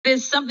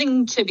there's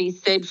something to be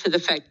said for the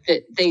fact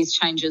that these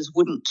changes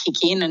wouldn't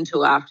kick in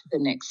until after the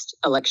next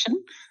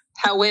election.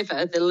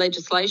 However, the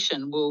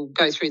legislation will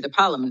go through the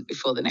parliament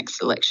before the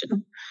next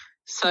election.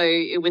 So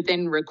it would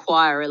then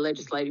require a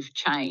legislative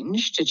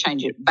change to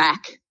change it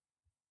back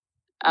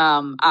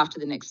after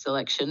the next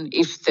election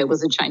if there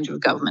was a change of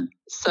government.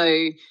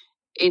 So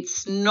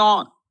it's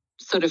not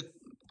a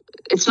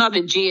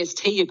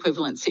GST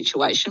equivalent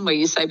situation where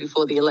you say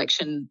before the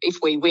election, if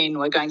we win,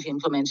 we're going to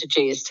implement a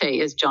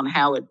GST, as John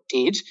Howard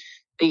did.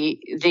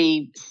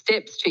 The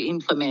steps to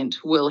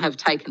implement will have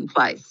taken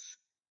place.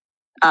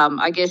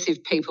 I guess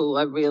if people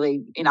are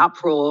really in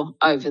uproar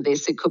over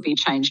this, it could be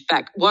changed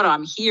back. What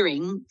I'm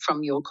hearing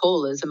from your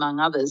callers, among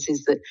others,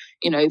 is that,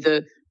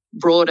 the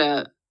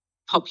broader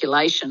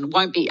population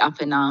won't be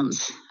up in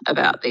arms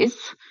about this.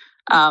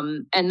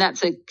 And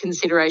that's a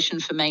consideration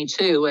for me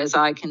too, as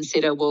I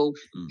consider,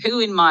 who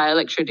in my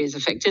electorate is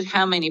affected?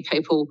 How many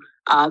people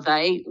are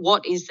they?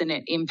 What is the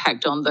net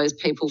impact on those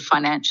people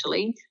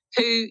financially?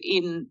 Who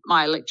in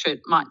my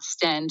electorate might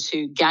stand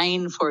to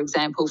gain, for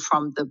example,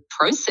 from the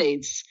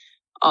proceeds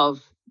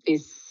of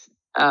this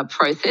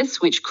process,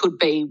 which could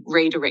be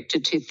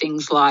redirected to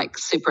things like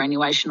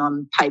superannuation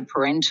on paid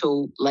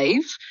parental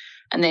leave?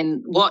 And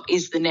then what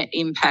is the net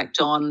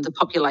impact on the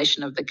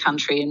population of the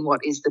country and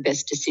what is the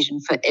best decision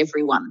for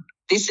everyone?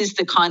 This is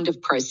the kind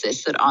of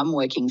process that I'm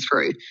working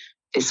through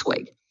this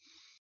week.